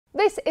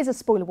This is a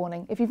spoiler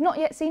warning. If you've not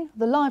yet seen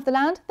The Lie of the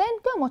Land, then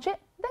go and watch it,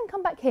 then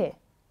come back here.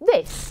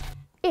 This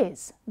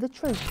is the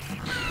truth.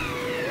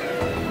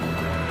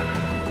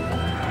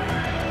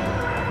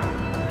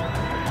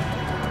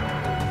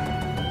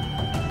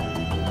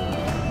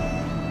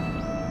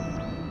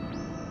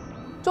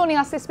 Joining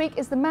us this week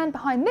is the man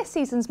behind this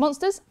season's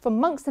monsters, from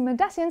monks to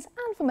Mendacians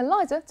and from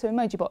Eliza to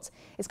emoji bots.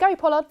 It's Gary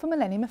Pollard from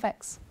Millennium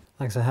FX.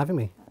 Thanks for having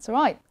me. That's all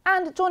right.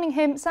 And joining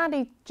him,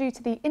 sadly due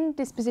to the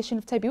indisposition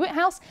of Toby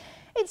Whithouse,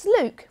 it's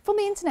Luke from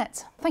the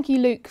internet. Thank you,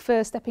 Luke,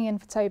 for stepping in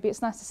for Toby.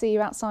 It's nice to see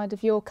you outside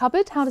of your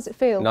cupboard. How does it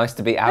feel? Nice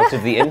to be out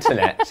of the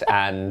internet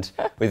and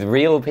with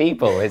real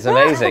people. It's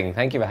amazing.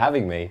 Thank you for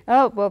having me.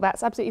 Oh, well,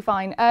 that's absolutely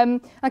fine.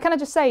 And can I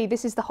just say,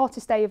 this is the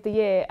hottest day of the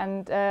year,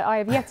 and I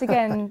have yet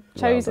again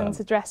chosen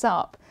to dress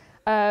up.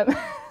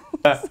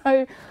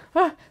 So,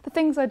 the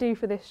things I do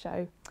for this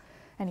show.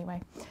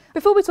 Anyway,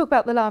 before we talk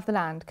about The Lie of the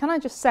Land, can I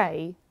just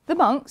say, the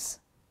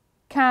monks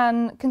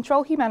can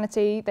control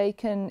humanity, they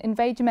can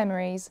invade your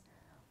memories,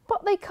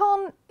 but they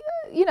can't,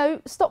 you know,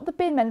 stop the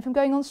bin men from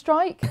going on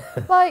strike.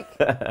 Like,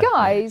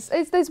 guys,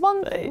 there's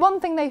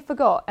one thing they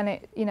forgot, and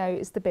it, you know,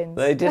 is the bins.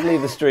 They did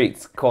leave the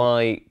streets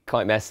quite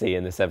messy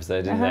in this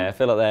episode, didn't they? I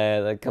feel like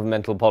their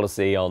governmental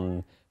policy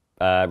on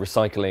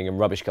recycling and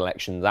rubbish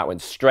collection, that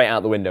went straight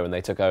out the window when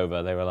they took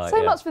over. They were like,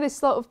 so much for this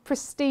sort of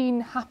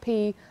pristine,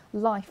 happy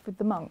life with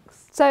the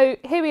monks. So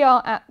here we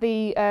are at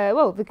the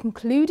the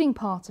concluding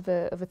part of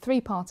a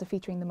three-parter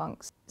featuring the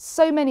monks.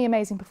 So many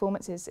amazing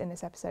performances in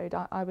this episode,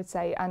 I would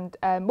say, and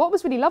what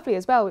was really lovely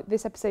as well,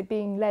 this episode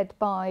being led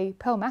by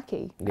Pearl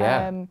Mackie.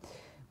 Yeah.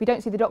 We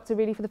don't see the Doctor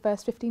really for the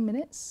first 15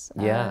 minutes.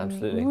 Yeah,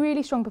 absolutely.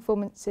 Really strong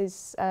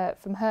performances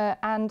from her,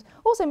 and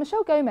also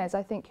Michelle Gomez,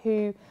 I think,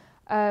 who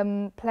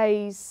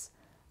plays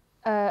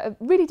a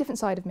really different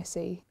side of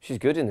Missy. She's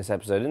good in this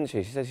episode, isn't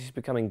she? She says she's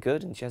becoming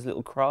good, and she has a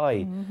little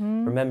cry,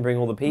 remembering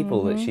all the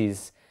people that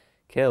she's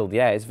killed.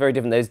 Yeah, it's very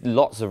different. There's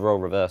lots of role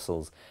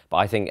reversals, but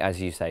I think, as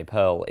you say,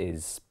 Pearl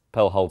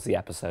holds the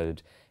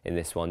episode in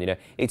this one. You know,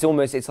 it's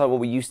like what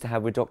we used to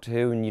have with Doctor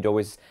Who, and you'd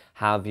always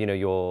have, you know,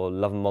 your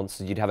Love and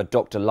Monsters. You'd have a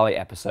Doctor Light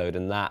episode,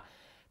 and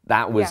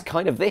that was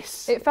kind of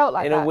this. It felt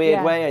like in a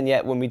weird way, and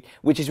yet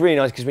which is really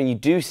nice, because when you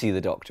do see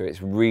the Doctor,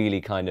 it's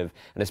really kind of,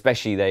 and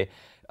especially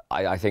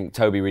I think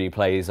Toby really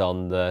plays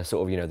on the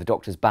sort of, you know, the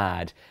Doctor's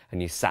bad,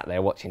 and you sat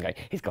there watching going,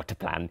 he's got to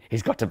plan,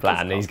 he's going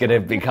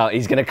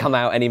to come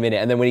out any minute.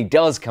 And then when he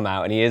does come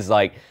out, and he is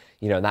like,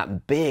 you know,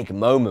 that big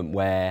moment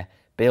where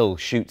Bill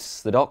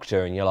shoots the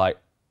Doctor, and you're like,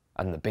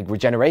 and the big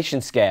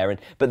regeneration scare,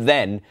 but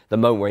then the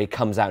moment where he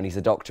comes out and he's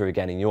the Doctor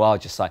again, and you are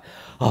just like,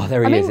 oh,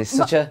 there he is. It's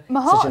such a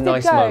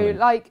nice moment.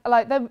 Like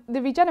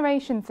the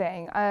regeneration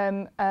thing.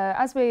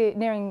 As we're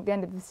nearing the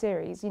end of the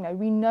series, you know,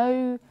 we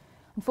know,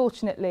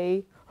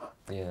 unfortunately,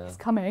 it's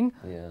coming.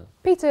 Yeah.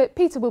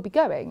 Peter will be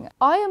going.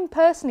 I am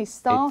personally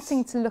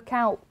starting to look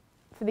out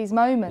for these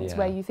moments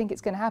where you think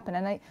it's going to happen,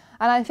 and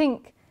I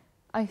think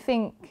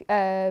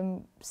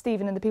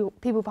Stephen and the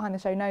people behind the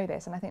show know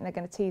this, and I think they're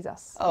going to tease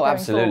us. Oh,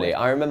 absolutely.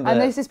 Forward. I remember. And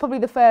this is probably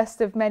the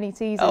first of many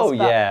teasers. Oh,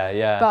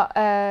 yeah.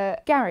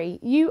 But Gary,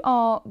 you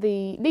are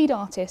the lead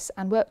artist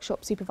and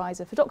workshop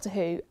supervisor for Doctor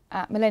Who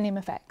at Millennium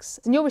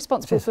FX, and you're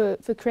responsible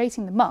for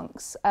creating the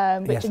monks,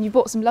 and you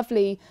brought some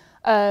lovely.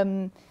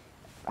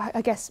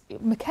 I guess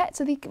maquettes,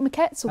 are the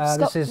maquettes or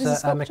this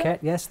is a maquette,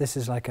 yes. This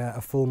is like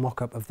a full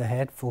mock-up of the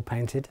head, full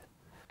painted.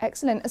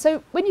 Excellent.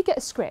 So when you get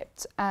a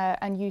script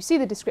and you see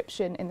the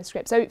description in the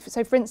script, so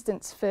for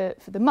instance, for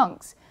the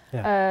monks,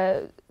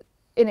 in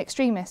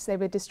extremis, they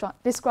were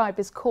described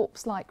as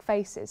corpse-like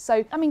faces.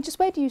 So, I mean, just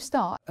where do you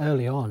start?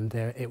 Early on,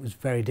 it was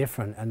very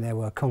different, and there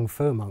were kung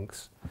fu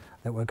monks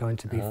that were going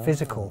to be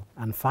physical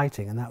and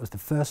fighting, and that was the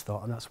first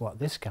thought, and that's what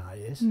this guy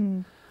is.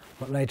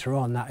 But later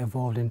on, that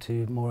evolved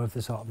into more of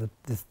the sort of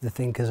the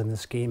thinkers and the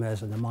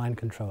schemers and the mind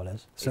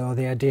controllers. So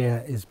the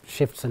idea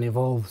shifts and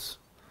evolves.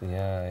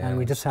 And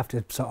we just have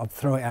to sort of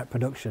throw it at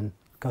production,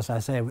 because I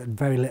say with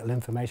very little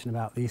information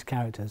about these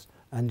characters,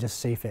 and just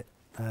see if it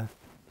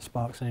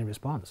sparks any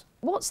response.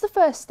 What's the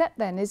first step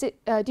then? Is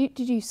it did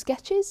you do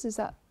sketches? Is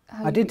that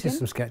how I did do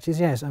some sketches,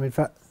 yes. I mean,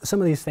 some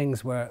of these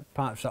things were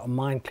part of sort of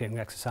mind clearing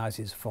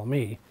exercises for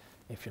me,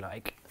 if you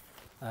like,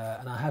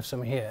 and I have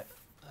some here.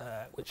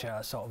 Which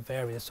are sort of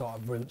various sort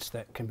of routes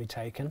that can be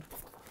taken.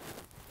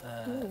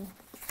 And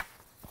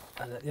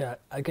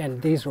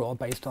again, these are all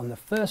based on the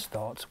first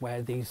thoughts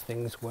where these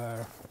things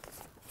were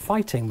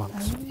fighting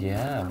monks.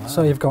 Wow.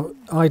 So you've got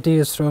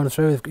ideas thrown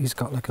through. He's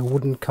got like a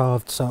wooden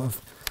carved sort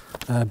of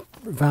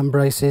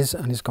vambraces,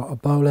 and he's got a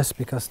bolus,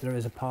 because there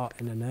is a part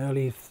in an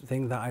early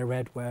thing that I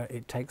read where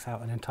it takes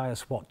out an entire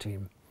SWAT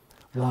team.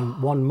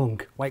 One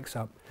monk wakes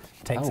up,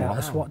 takes out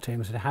a SWAT team,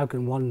 and says, how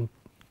can one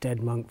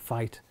dead monk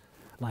fight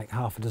like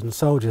half a dozen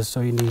soldiers? So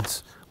he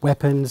needs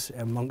weapons,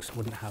 and monks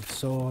wouldn't have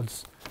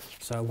swords.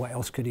 So what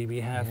else could he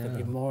have that'd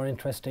be more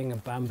interesting? A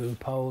bamboo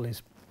pole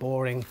is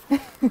boring.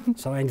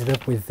 So I ended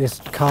up with this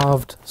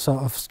carved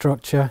sort of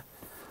structure.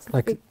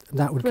 Like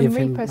that would give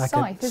him like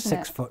a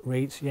 6-foot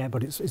reach,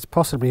 but it's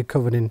possibly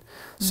covered in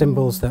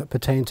symbols that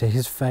pertain to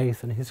his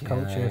faith and his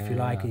culture, if you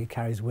like, he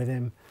carries with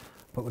him.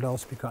 but would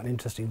also be quite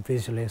interesting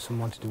visually if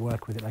someone wanted to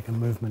work with it, like a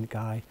movement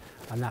guy.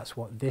 And that's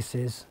what this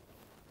is.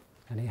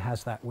 And he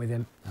has that with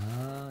him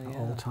at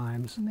all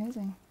times.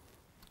 Amazing.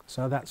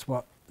 So that's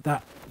what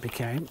that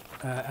became.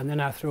 And then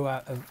I threw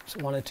out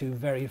one or two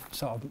very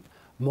sort of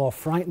more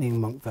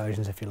frightening monk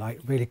versions, if you like,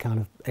 really kind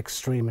of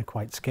extreme and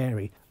quite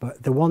scary.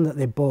 But the one that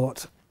they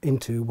bought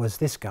into was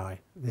this guy,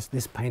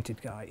 this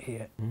painted guy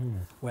here,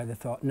 where they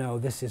thought, no,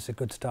 this is a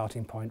good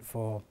starting point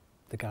for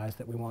the guys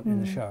that we want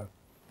in the show.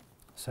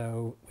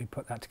 So we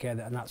put that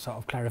together, and that sort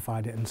of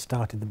clarified it and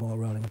started the ball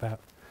rolling about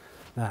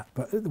that.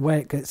 But the way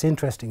it gets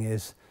interesting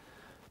is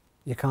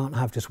you can't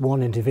have just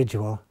one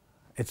individual.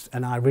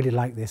 And I really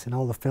like this in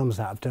all the films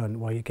that I've done,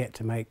 where you get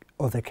to make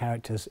other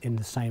characters in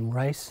the same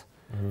race,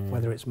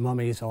 whether it's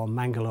mummies or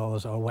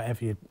Mangalores or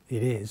whatever it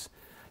is.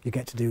 You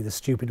get to do the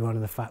stupid one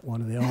and the fat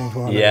one and the old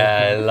one.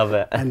 Yeah, I love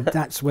it. And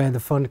that's where the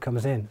fun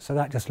comes in. So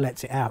that just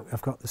lets it out.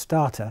 I've got the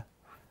starter,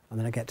 and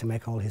then I get to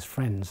make all his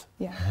friends,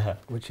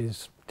 which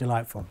is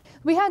delightful.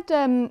 We had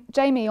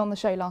Jamie on the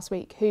show last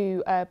week,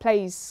 who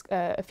plays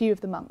a few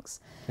of the monks.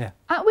 Yeah.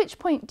 At which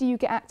point do you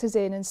get actors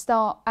in and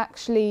start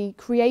actually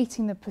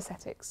creating the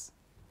prosthetics?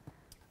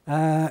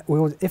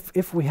 Well,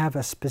 if we have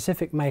a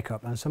specific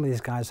makeup, and some of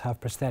these guys have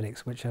prosthetics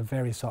which are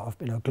very sort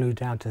of glued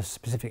down to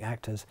specific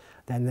actors,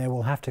 then they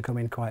will have to come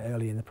in quite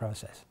early in the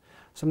process.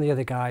 Some of the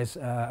other guys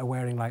are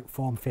wearing like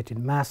form-fitted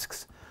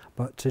masks,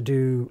 but to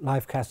do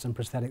live casts and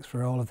prosthetics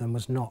for all of them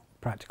was not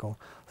practical.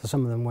 So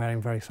some of them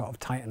wearing very sort of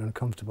tight and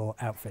uncomfortable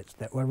outfits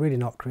that were really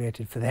not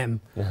created for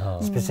them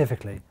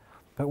specifically.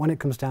 But when it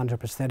comes down to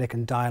prosthetic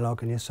and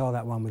dialogue, and you saw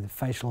that one with the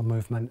facial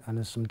movement and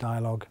there's some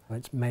dialogue,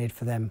 it's made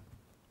for them.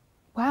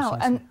 Wow,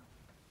 Precisely. and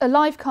a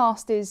live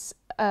cast is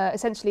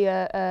essentially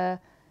a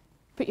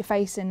put your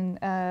face in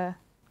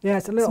yeah,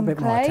 it's a little bit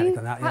more technical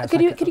than that.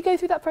 Yeah, could you go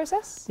through that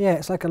process? Yeah,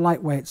 it's like a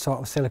lightweight sort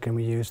of silicone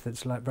we use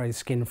that's like very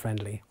skin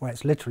friendly, where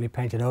it's literally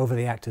painted over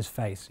the actor's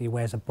face. He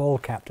wears a ball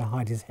cap to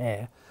hide his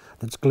hair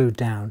that's glued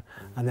down,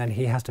 and then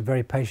he has to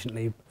very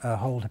patiently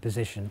hold a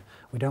position.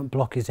 We don't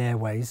block his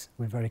airways,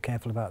 we're very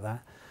careful about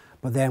that.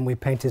 But then we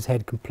paint his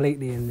head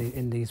completely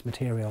in these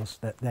materials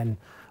that then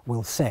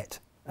will set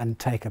and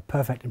take a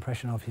perfect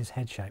impression of his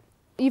head shape.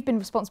 You've been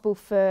responsible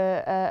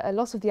for a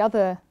lot of the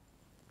other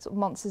sort of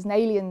monsters and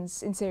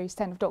aliens in Series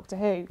 10 of Doctor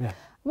Who. Yeah.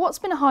 What's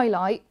been a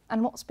highlight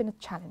and what's been a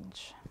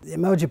challenge? The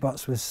emoji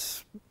bots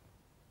was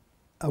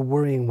a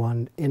worrying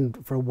one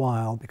for a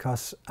while,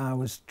 because I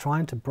was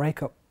trying to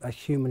break up a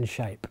human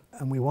shape,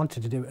 and we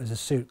wanted to do it as a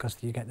suit because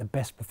you get the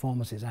best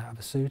performances out of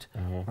a suit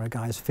where a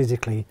guy is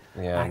physically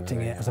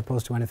acting it as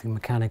opposed to anything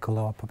mechanical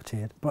or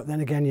puppeteered. But then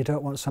again, you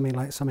don't want something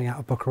out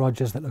of Buck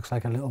Rogers that looks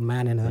like a little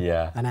man in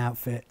an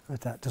outfit.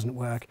 That doesn't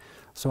work.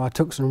 So I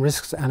took some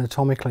risks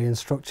anatomically and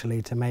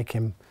structurally to make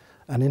him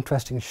an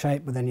interesting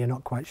shape, but then you're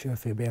not quite sure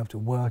if he'll be able to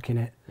work in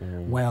it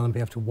well and be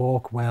able to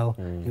walk well.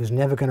 He was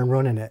never going to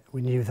run in it,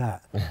 we knew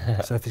that.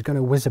 So if he's going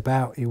to whiz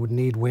about, he would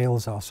need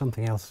wheels or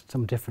something else,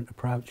 some different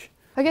approach.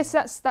 I guess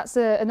that's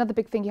another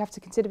big thing you have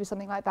to consider with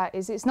something like that,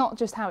 is it's not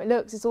just how it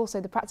looks, it's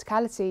also the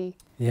practicality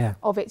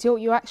of it.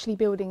 You're actually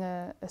building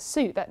a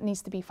suit that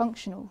needs to be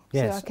functional.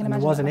 Yes, so I can and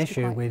imagine there was an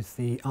issue with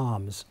the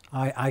arms.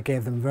 I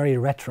gave them very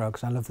retro,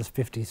 because I love this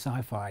 50s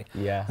sci-fi.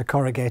 Yeah. The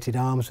corrugated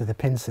arms with the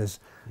pincers.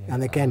 Yeah.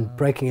 And again,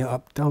 breaking it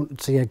up,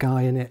 don't see a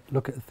guy in it,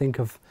 think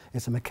of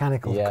it's a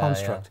mechanical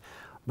construct.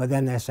 Yeah. But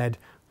then they said,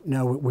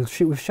 no,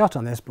 we've shot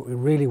on this, but we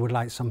really would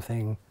like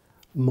something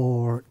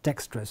more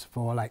dexterous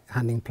for like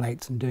handing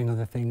plates and doing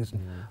other things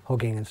and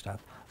hugging and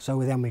stuff.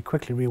 So then we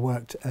quickly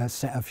reworked a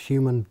set of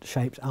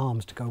human-shaped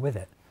arms to go with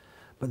it.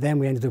 But then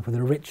we ended up with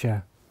a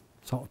richer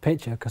sort of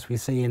picture, because we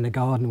see in the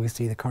garden, we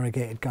see the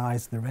corrugated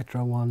guys, the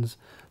retro ones,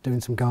 doing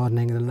some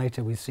gardening, and then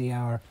later we see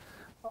our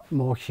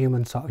more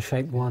human sort of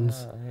shaped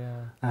ones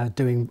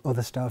doing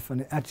other stuff,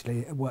 and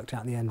it worked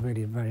out in the end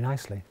really very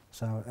nicely.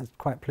 So it's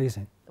quite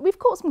pleasing. We've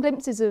caught some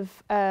glimpses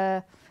of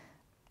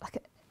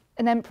like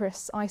an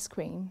Empress ice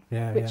cream,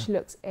 which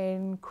looks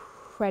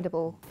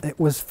incredible. It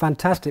was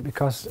fantastic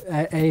because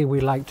we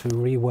like to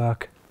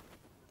rework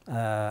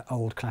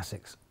old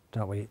classics,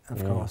 don't we?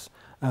 Of course.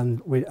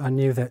 And I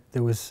knew that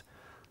there was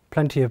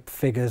plenty of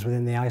figures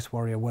within the Ice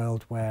Warrior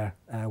world where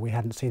we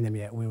hadn't seen them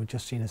yet. We were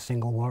just seeing a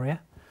single warrior.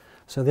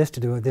 So to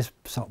do this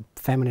sort of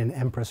feminine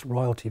Empress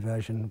royalty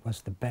version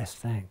was the best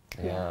thing.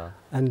 Yeah.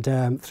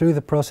 And through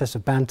the process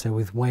of banter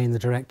with Wayne, the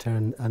director,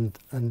 and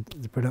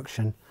the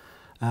production,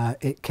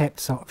 it kept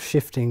sort of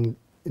shifting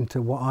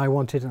into what I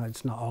wanted, and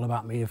it's not all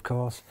about me, of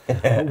course.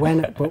 but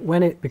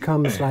when it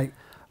becomes like,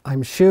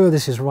 I'm sure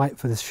this is right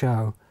for this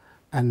show,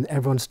 and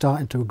everyone's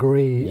starting to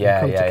agree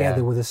and come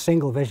together with a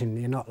single vision,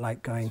 you're not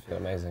like going,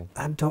 amazing.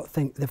 I don't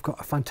think they've got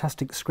a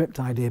fantastic script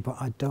idea, but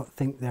I don't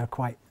think they're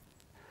quite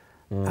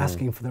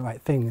asking for the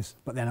right things.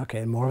 But then,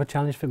 okay, more of a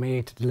challenge for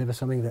me to deliver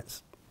something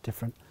that's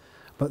different.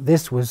 But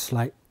this was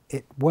like,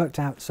 it worked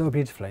out so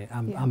beautifully.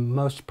 I'm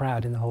most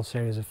proud in the whole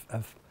series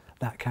of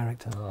that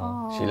character.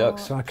 Oh. She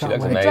looks so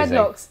amazing.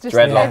 Dreadlocks, just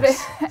everything.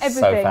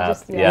 So fab.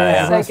 Just,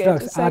 so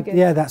good. So good.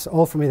 Yeah, that's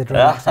all for me, the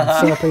dreadlocks.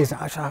 I'm so pleased.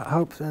 I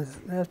hope there's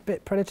a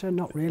bit Predator,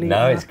 not really.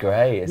 No, it's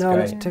great. It's great.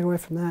 Let's take away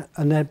from that.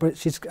 And then,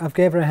 but I've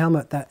gave her a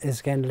helmet that is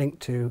again linked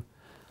to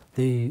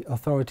the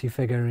authority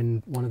figure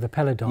in one of the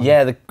Peladon.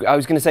 Yeah, I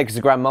was going to say because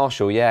the Grand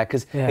Marshal. Yeah,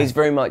 because it's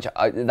very much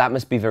that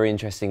must be very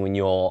interesting when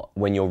you're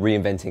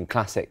reinventing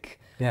classic.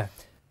 Yeah.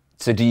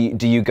 So do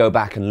you go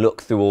back and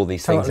look through all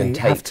these things and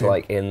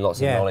take in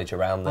lots of knowledge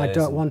around those? I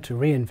don't want to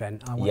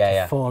reinvent. I want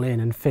to fall in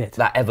and fit.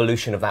 That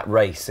evolution of that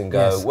race and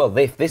go, well,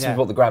 this is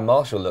what the Grand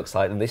Marshal looks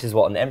like, and this is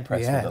what an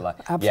Empress would look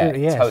like.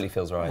 Absolutely, it totally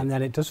feels right. And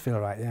then it does feel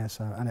right, yeah.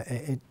 So and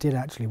it did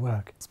actually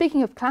work.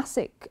 Speaking of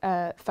classic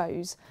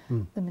foes,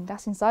 the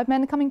Mendacian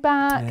Sidemen are coming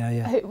back.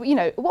 You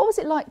know, what was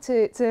it like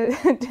to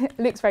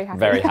Luke's very happy.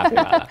 Very happy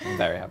about that.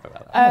 Very happy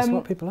about that. That's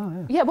what people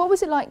are. Yeah. What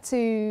was it like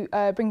to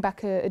bring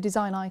back a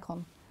design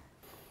icon?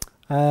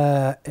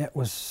 It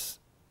was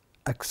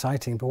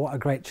exciting, but what a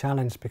great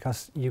challenge,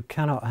 because you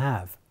cannot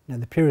have, you know,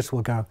 the purists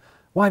will go,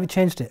 why have you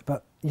changed it?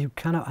 But you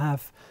cannot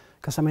have,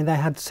 because I mean they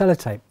had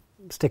sellotape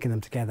sticking them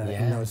together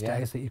in those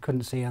days that you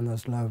couldn't see on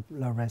those low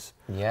res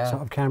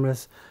sort of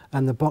cameras,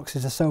 and the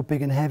boxes are so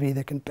big and heavy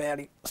they can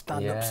barely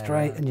stand up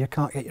straight, and you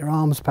can't get your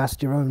arms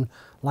past your own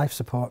life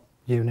support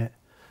unit,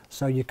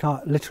 so you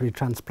can't literally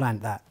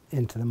transplant that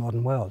into the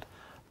modern world.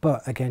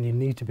 But again, you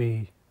need to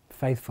be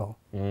faithful.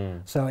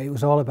 So it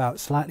was all about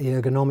slightly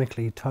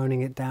ergonomically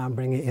toning it down,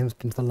 bringing it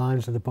into the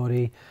lines of the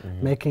body,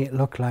 making it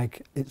look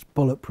like it's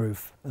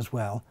bulletproof as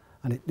well,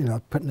 and it, you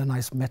know, putting a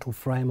nice metal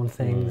frame on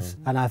things.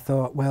 And I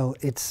thought, well,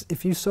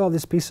 if you saw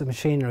this piece of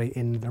machinery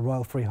in the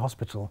Royal Free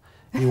Hospital,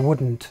 you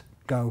wouldn't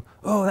go,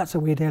 oh, that's a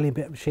weird alien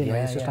bit of machinery.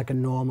 It's just like a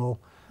normal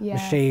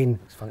machine.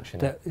 It's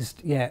functioning.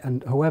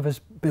 And whoever's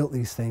built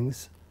these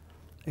things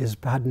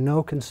had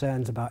no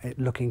concerns about it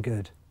looking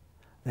good.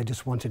 They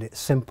just wanted it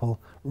simple,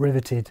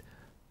 riveted,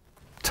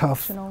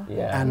 tough,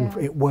 and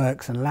it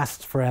works and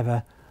lasts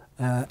forever,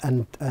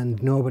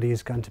 and nobody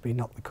is going to be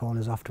knocked the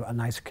corners off to a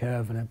nice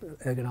curve and an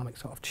ergonomic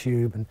sort of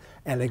tube and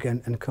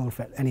elegant and cool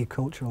fit. Any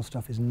cultural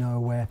stuff is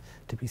nowhere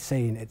to be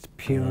seen. It's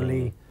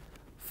purely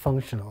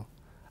functional,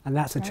 and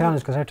that's a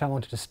challenge, because every time I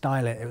wanted to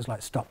style it, it was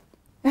like, stop.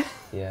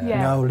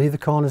 No, leave the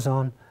corners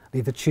on,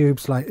 leave the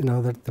tubes, like, you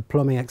know, the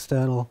plumbing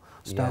external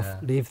stuff.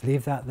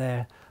 Leave that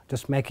there.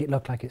 Just make it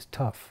look like it's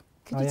tough.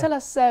 Could you tell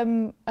us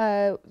some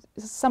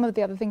of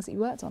the other things that you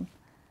worked on?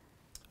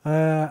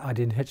 I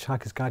did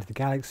Hitchhiker's Guide to the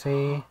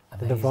Galaxy,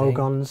 the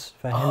Vogons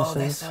for Henson. Oh,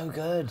 they're so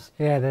good.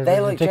 Yeah,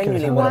 they're like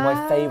genuinely one of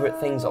my favourite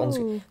things on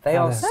screen. They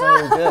are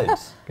so good.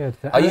 Good.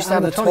 I used to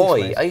have the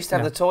toy. I used to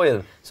have the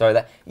toy. Sorry,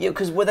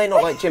 because were they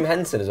not like Jim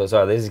Henson as well?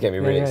 Sorry, this is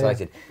getting me really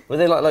excited. Were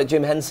they like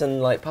Jim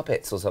Henson, like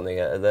puppets or something,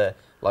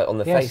 like on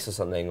the face or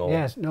something? Or?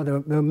 Yes, no, they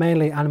were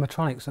mainly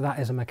animatronic, so that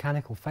is a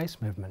mechanical face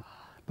movement.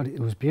 But it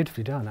was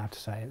beautifully done, I have to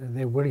say.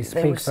 They really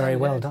speak very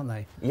well, don't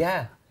they?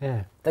 Yeah.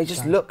 Yeah. They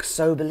just look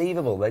so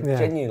believable. They're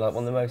genuinely like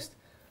one of the most...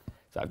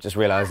 So I've just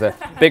realised a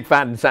big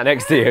fan sat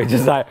next to you,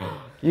 just like,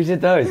 you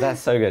did those, that's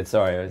so good,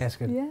 sorry. Yes,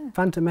 good. Yeah.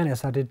 Phantom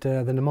Menace, I did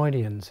the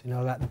Nemoidians, you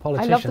know, like the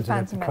politicians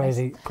with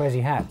the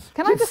crazy hats.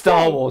 Can I just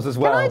Star Wars as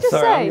well.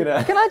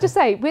 Can I just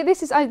say,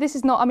 this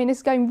is not, I mean,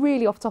 it's going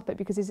really off topic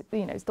because it's,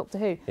 you know, it's Doctor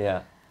Who.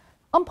 Yeah.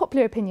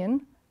 Unpopular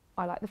opinion,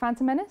 I like the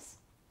Phantom Menace.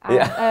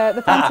 And,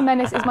 the Phantom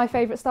Menace is my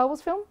favourite Star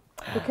Wars film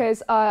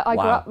because I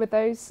grew up with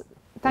those.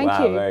 Thank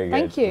you.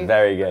 Thank you.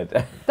 Very good.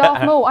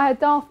 Darth Maul. I had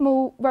Darth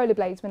Maul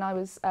rollerblades when I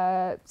was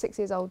 6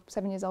 years old,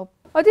 7 years old.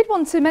 I did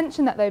want to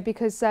mention that though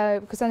because I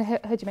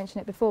heard you mention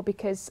it before,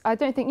 because I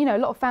don't think, you know, a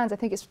lot of fans, I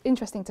think it's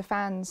interesting to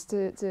fans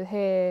to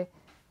hear,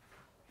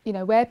 you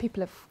know, where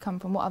people have come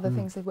from, what other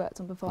things they've worked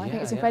on before. I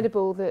think it's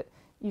incredible that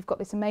you've got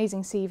this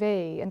amazing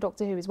CV, and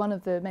Doctor Who is one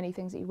of the many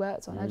things that you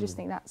worked on. I just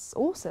think that's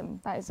awesome.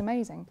 That is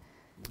amazing.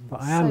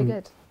 But I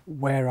am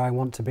where I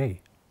want to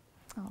be.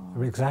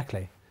 Oh.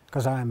 Exactly.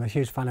 Because I am a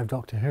huge fan of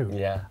Doctor Who.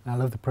 Yeah. And I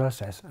love the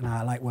process, and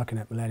I like working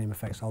at Millennium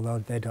FX, although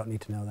they don't need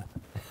to know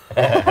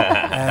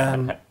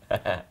that.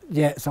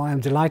 Yeah, so I am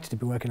delighted to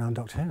be working on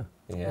Doctor Who.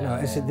 Yeah. You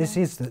know, this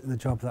is the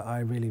job that I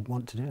really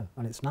want to do,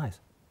 and it's nice.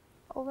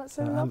 Oh, that's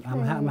so lovely.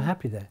 I'm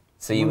happy there.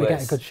 So we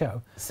get a good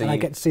show, and I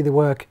get to see the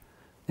work.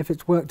 If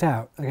it's worked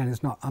out, again,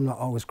 I'm not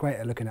always great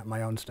at looking at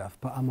my own stuff,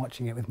 but I'm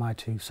watching it with my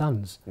two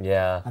sons.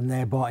 Yeah. And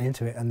they're bought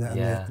into it, and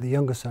the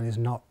younger son is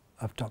not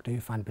a Doctor Who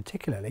fan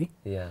particularly.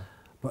 Yeah.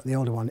 But the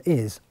older one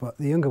is. But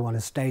the younger one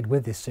has stayed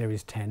with this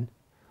series 10,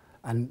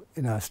 and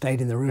you know,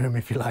 stayed in the room,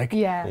 if you like.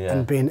 Yeah.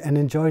 And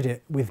enjoyed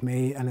it with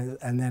me,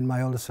 and then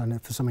my older son,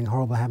 if something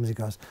horrible happens, he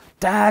goes,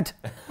 "Dad."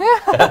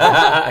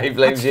 He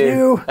blames you.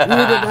 You did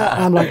that.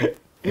 And I'm like,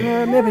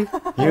 yeah, maybe.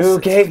 You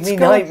gave me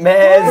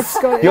nightmares.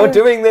 You're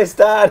doing this,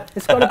 Dad.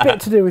 It's got a bit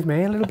to do with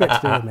me, a little bit to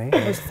do with me.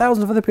 There's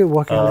thousands of other people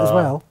working on it as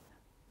well.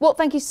 Well,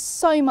 thank you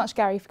so much,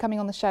 Gary, for coming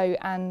on the show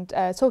and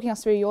talking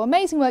us through your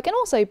amazing work, and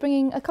also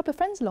bringing a couple of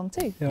friends along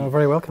too. You're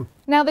very welcome.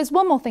 Now, there's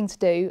one more thing to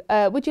do.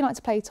 Would you like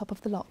to play Top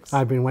of the Locks?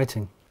 I've been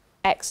waiting.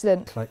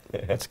 Excellent.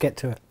 Let's get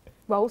to it.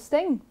 Roll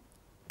Sting.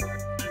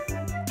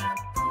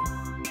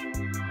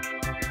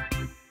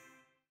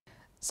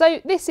 So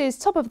this is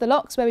Top of the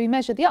Locks, where we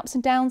measure the ups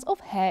and downs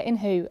of hair in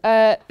Who.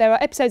 There are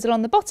episodes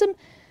along the bottom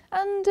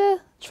and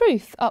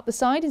truth up the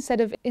side instead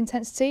of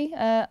intensity.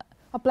 I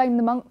blame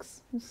the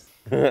monks.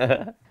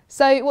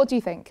 So what do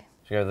you think?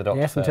 Should we go to the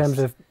doctor Yes, first? in terms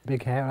of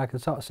big hair, I can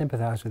sort of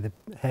sympathise with the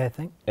hair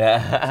thing.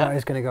 Yeah. So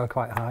it's going to go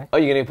quite high. Oh,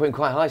 you're going to put him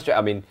quite high straight?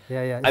 I mean,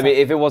 Yeah. I mean,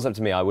 if it was up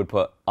to me, I would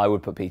put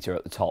Peter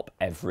at the top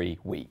every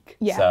week.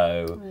 Yeah.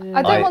 So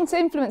I don't want to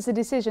influence the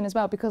decision as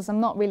well because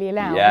I'm not really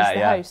allowed as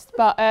the host.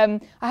 But I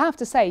have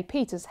to say,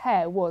 Peter's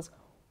hair was.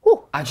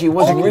 Whew, actually, it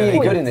was really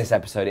good in this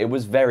episode. It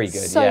was very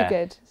good. So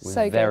good. It was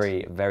so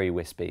very, very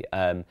wispy.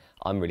 I'm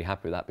really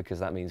happy with that because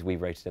that means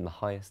we've rated him the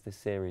highest this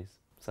series.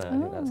 So I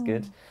think that's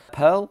good.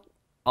 Pearl,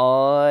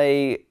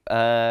 I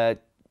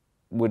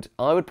would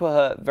put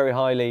her very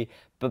highly,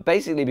 but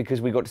basically because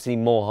we got to see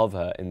more of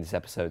her in this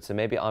episode. So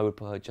maybe I would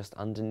put her just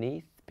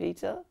underneath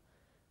Peter.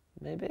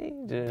 Maybe.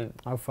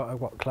 I thought,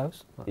 what,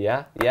 close?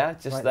 Yeah,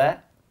 just Right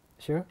there.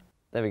 Sure.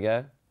 There we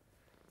go.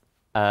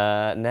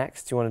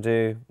 Next, do you want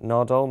to do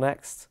Nardole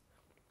next?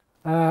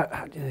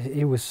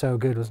 He was so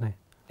good, wasn't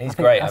he? He's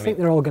great. I think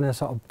they're all going to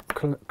sort of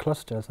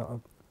cluster, sort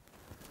of.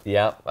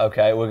 Yeah.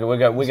 Okay. We're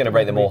going to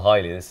rate them all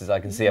highly. I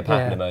can see a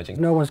pattern emerging.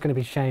 No one's going to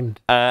be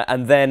shamed.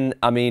 And then,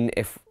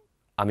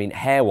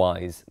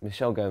 hair-wise,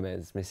 Michelle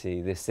Gomez,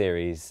 Missy, this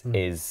series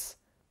is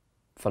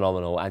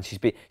phenomenal, and she's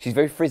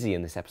very frizzy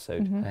in this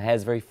episode. Her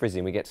hair's very frizzy,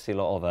 and we get to see a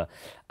lot of her.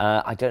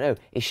 I don't know.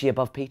 Is she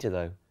above Peter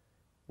though?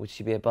 Would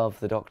she be above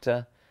the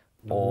Doctor?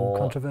 Or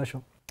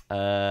controversial.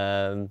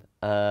 I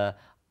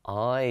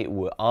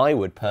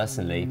would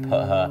personally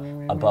put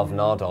her above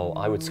Nardole.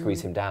 I would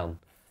squeeze him down.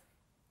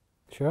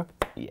 Sure.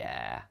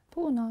 Yeah.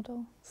 Poor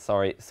Nardole.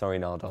 Sorry,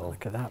 Nardole.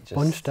 Look at that,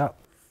 bunched up.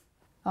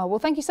 Oh, well,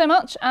 thank you so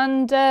much,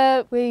 and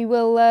we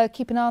will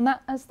keep an eye on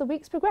that as the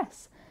weeks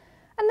progress.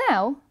 And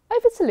now,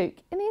 over to Luke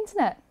in the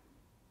internet.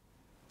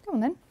 Come on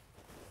then.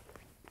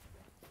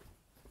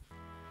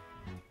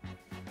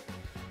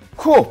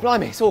 Cool,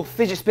 blimey, it's all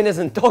fidget spinners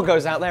and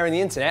doggos out there in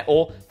the internet,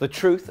 or the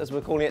truth as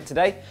we're calling it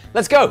today.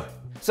 Let's go!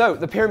 So,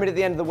 the pyramid at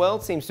the end of the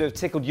world seems to have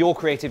tickled your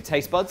creative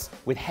taste buds,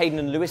 with Hayden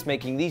and Lewis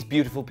making these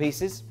beautiful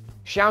pieces.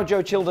 Xiao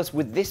Zhou chilled us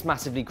with this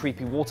massively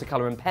creepy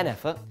watercolour and pen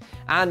effort,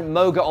 and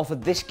Moga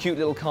offered this cute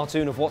little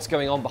cartoon of what's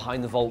going on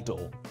behind the vault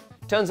door.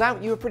 Turns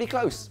out you were pretty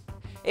close.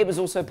 It was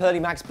also Pearly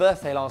Mac's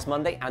birthday last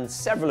Monday, and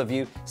several of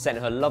you sent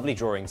her lovely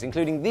drawings,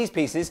 including these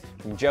pieces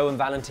from Joe and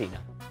Valentina.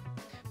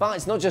 But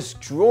it's not just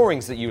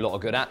drawings that you lot are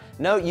good at.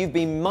 No, you've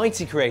been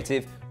mighty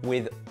creative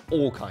with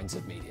all kinds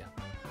of media.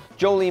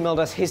 Joel emailed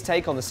us his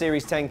take on the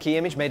Series 10 key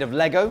image made of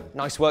Lego.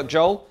 Nice work,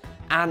 Joel.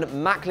 And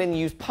Macklin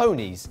used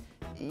ponies.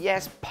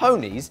 Yes,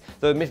 ponies,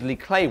 though admittedly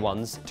clay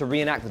ones, to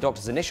reenact the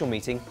Doctor's initial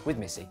meeting with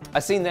Missy.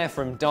 A scene there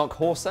from Dark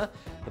Horser,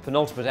 the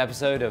penultimate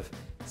episode of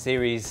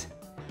Series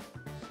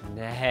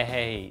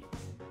 8.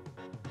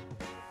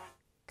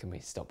 Can we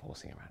stop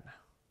horsing around now?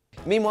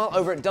 Meanwhile,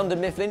 over at Dunder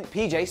Mifflin,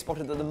 PJ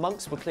spotted that the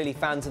monks were clearly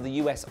fans of the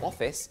US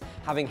office,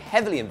 having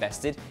heavily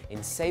invested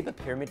in Sabre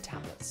Pyramid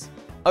tablets.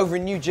 Over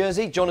in New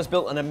Jersey, John has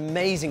built an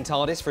amazing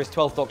TARDIS for his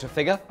 12th Doctor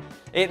figure.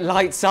 It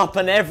lights up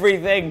and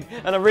everything,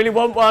 and I really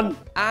want one.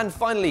 And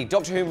finally,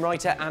 Doctor Who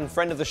writer and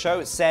friend of the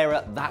show,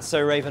 Sarah That's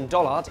So Raven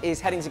Dollard, is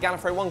heading to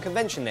Gallifrey 1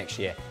 convention next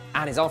year,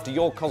 and is after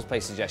your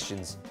cosplay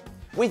suggestions.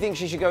 We think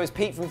she should go as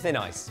Pete from Thin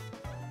Ice.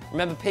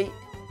 Remember Pete?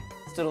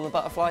 Stood on the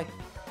butterfly?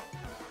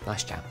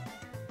 Nice chap.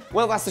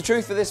 Well, that's the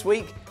truth for this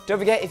week. Don't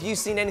forget, if you've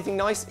seen anything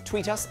nice,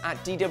 tweet us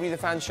at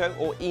DWTheFanshow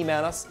or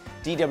email us,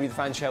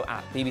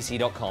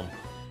 dwthefanshow@bbc.com.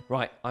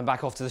 Right, I'm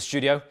back off to the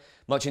studio.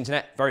 Much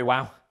internet, very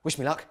wow. Wish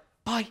me luck.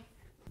 Bye.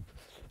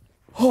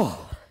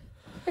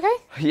 Okay.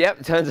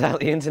 Yep, turns out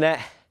the internet,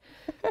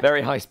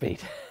 very high speed.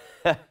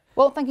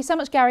 Well, thank you so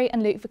much, Gary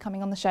and Luke, for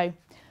coming on the show.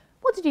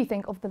 What did you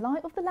think of The Lie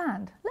of the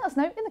Land? Let us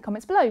know in the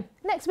comments below.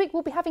 Next week,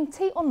 we'll be having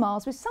tea on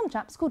Mars with some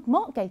chaps called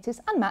Mark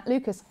Gatiss and Matt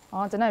Lucas.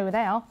 I don't know who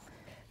they are.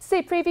 To see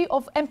a preview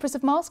of Empress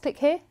of Mars, click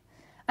here.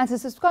 And to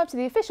subscribe to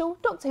the official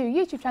Doctor Who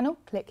YouTube channel,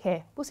 click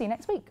here. We'll see you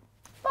next week.